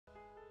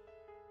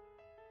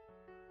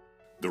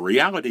The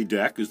Reality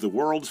Deck is the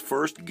world's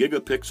first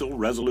gigapixel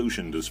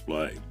resolution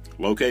display,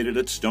 located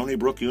at Stony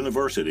Brook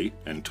University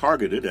and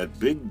targeted at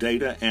big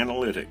data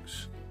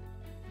analytics.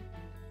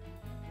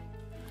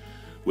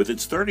 With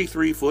its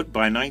 33-foot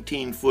by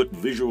 19-foot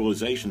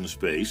visualization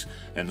space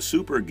and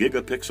super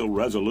gigapixel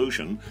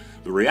resolution,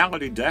 the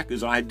Reality Deck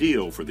is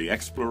ideal for the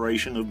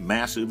exploration of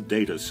massive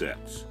data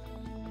sets.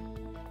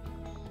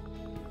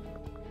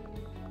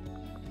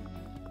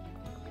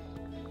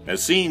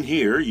 As seen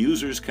here,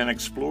 users can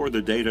explore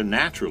the data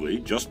naturally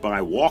just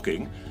by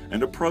walking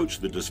and approach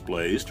the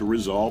displays to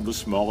resolve the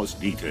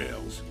smallest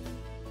details.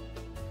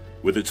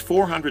 With its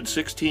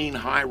 416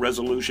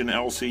 high-resolution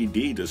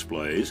LCD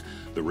displays,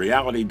 the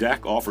Reality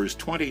Deck offers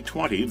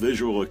 20/20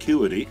 visual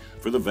acuity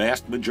for the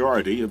vast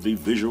majority of the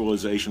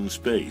visualization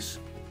space.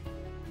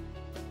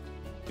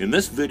 In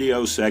this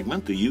video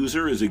segment, the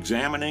user is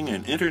examining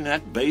an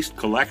internet-based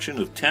collection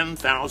of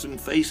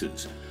 10,000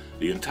 faces.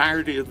 The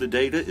entirety of the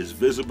data is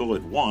visible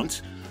at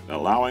once,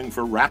 allowing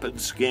for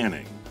rapid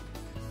scanning.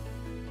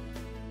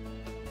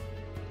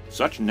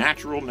 Such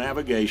natural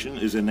navigation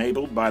is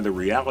enabled by the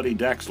Reality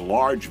Deck's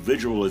large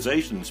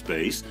visualization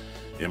space,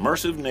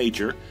 immersive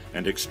nature,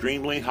 and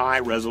extremely high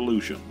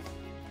resolution.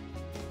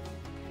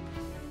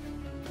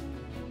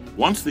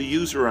 Once the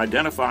user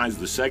identifies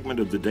the segment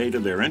of the data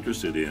they're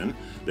interested in,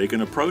 they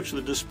can approach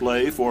the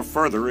display for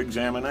further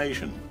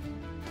examination.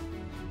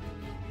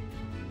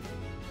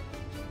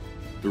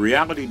 The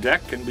Reality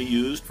Deck can be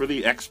used for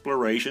the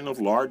exploration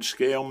of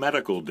large-scale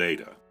medical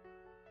data.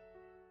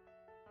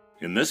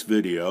 In this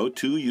video,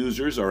 two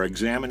users are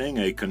examining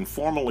a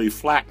conformally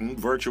flattened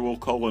virtual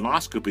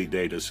colonoscopy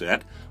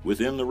dataset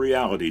within the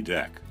Reality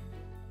Deck.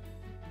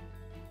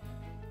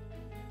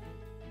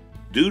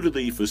 Due to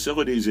the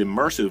facility's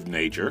immersive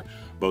nature,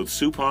 both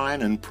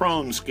supine and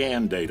prone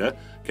scan data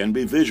can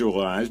be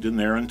visualized in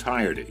their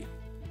entirety.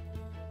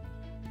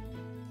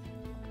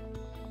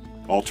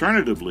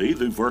 Alternatively,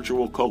 the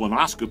virtual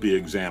colonoscopy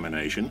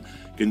examination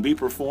can be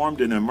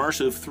performed in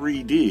immersive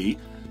 3D,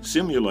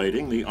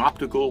 simulating the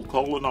optical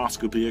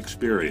colonoscopy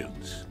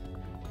experience.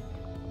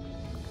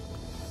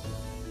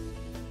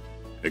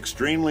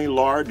 Extremely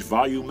large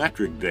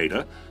volumetric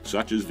data,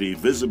 such as the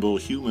visible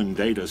human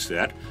data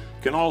set,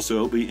 can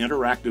also be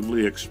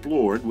interactively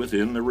explored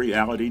within the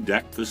Reality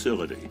Deck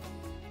facility.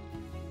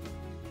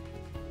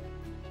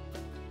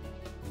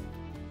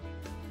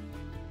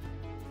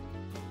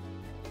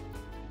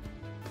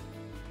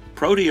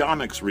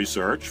 Proteomics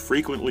research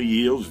frequently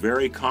yields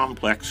very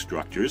complex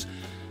structures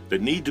that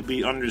need to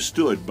be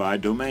understood by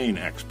domain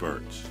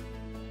experts.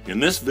 In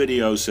this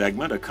video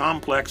segment, a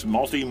complex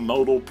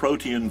multimodal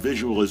protein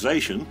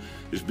visualization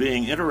is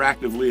being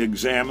interactively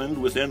examined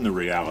within the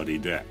Reality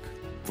Deck.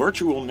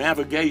 Virtual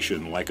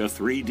navigation, like a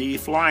 3D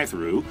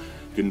fly-through,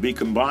 can be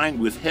combined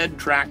with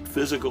head-tracked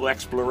physical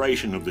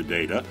exploration of the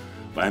data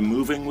by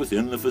moving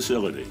within the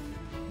facility.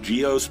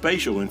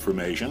 Geospatial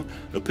information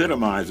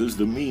epitomizes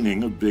the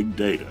meaning of big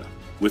data.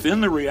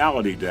 Within the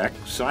Reality Deck,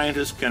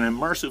 scientists can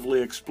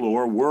immersively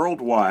explore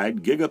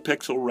worldwide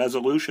gigapixel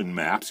resolution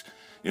maps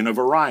in a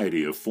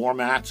variety of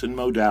formats and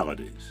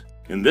modalities.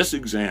 In this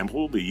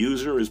example, the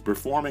user is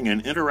performing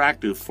an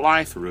interactive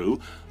fly-through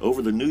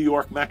over the New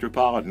York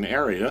metropolitan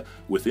area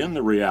within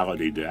the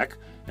Reality Deck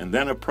and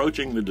then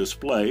approaching the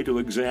display to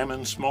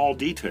examine small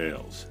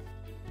details.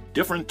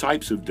 Different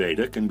types of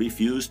data can be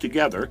fused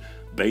together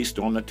based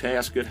on the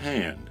task at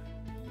hand.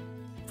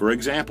 For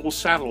example,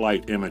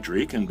 satellite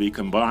imagery can be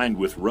combined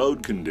with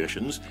road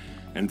conditions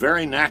and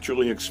very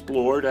naturally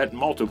explored at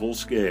multiple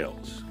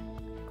scales.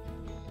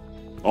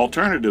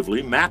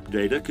 Alternatively, map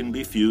data can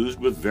be fused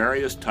with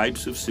various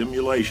types of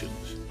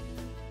simulations.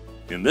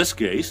 In this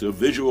case, a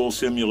visual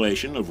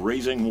simulation of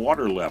raising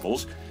water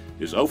levels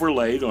is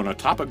overlaid on a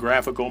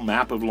topographical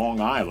map of Long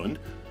Island,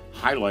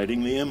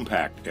 highlighting the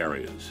impact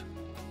areas.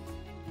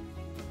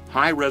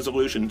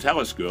 High-resolution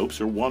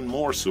telescopes are one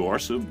more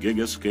source of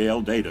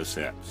gigascale data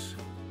sets.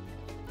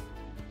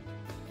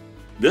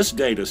 This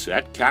data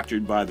set,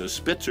 captured by the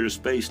Spitzer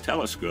Space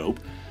Telescope,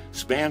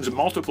 spans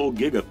multiple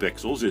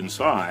gigapixels in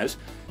size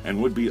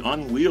and would be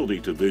unwieldy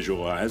to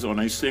visualize on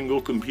a single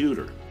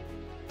computer.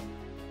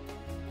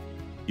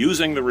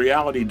 Using the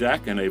Reality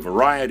Deck and a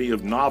variety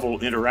of novel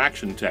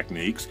interaction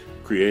techniques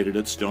created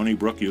at Stony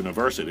Brook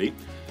University,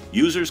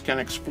 users can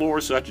explore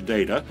such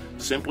data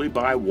simply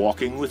by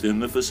walking within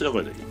the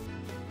facility.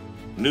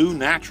 New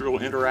natural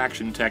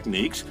interaction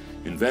techniques,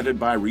 invented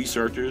by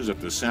researchers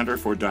at the Center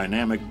for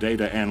Dynamic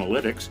Data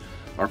Analytics,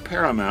 are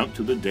paramount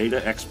to the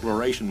data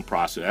exploration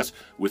process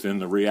within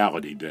the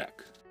Reality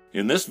Deck.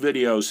 In this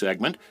video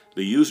segment,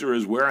 the user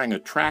is wearing a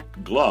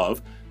tracked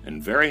glove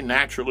and very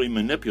naturally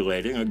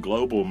manipulating a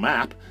global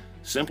map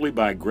simply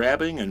by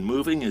grabbing and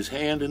moving his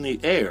hand in the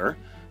air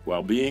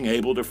while being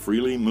able to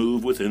freely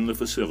move within the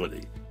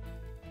facility.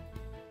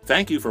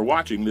 Thank you for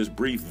watching this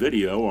brief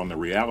video on the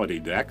Reality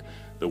Deck,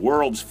 the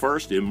world's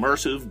first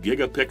immersive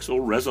gigapixel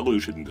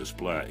resolution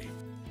display.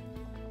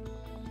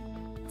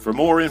 For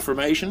more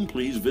information,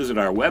 please visit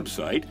our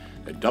website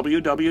at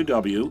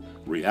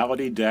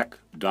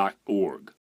www.realitydeck.org.